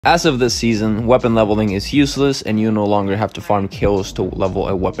As of this season, weapon leveling is useless and you no longer have to farm kills to level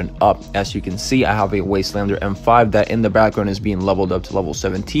a weapon up. As you can see, I have a Wastelander M5 that in the background is being leveled up to level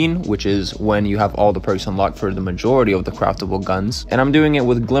 17, which is when you have all the perks unlocked for the majority of the craftable guns. And I'm doing it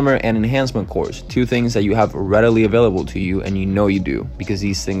with Glimmer and Enhancement Cores, two things that you have readily available to you, and you know you do, because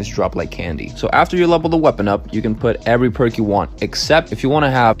these things drop like candy. So after you level the weapon up, you can put every perk you want, except if you want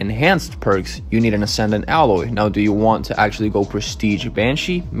to have enhanced perks, you need an Ascendant Alloy. Now, do you want to actually go Prestige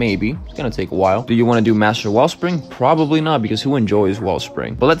Banshee? Maybe. It's gonna take a while. Do you want to do Master Wellspring? Probably not, because who enjoys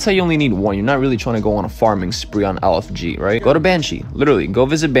Wellspring? But let's say you only need one. You're not really trying to go on a farming spree on LFG, right? Go to Banshee. Literally, go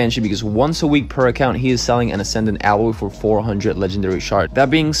visit Banshee, because once a week per account, he is selling an Ascendant Alloy for 400 legendary shards. That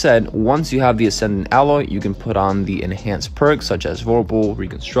being said, once you have the Ascendant Alloy, you can put on the enhanced perks such as Vorpal,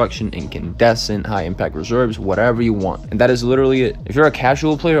 Reconstruction, Incandescent, High Impact Reserves, whatever you want. And that is literally it. If you're a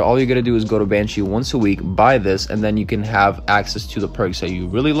casual player, all you gotta do is go to Banshee once a week, buy this, and then you can have access to the perks that you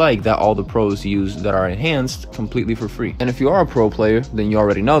really like that all the pros use that are enhanced completely for free. And if you are a pro player, then you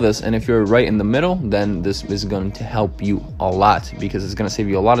already know this, and if you're right in the middle, then this is going to help you a lot, because it's going to save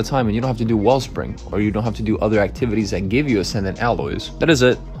you a lot of time and you don't have to do Wellspring, or you don't have to do other activities that give you Ascendant Alloys. That is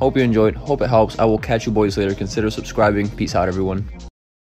it. Hope you enjoyed. Hope it helps. I will catch you boys later. Consider subscribing. Peace out, everyone.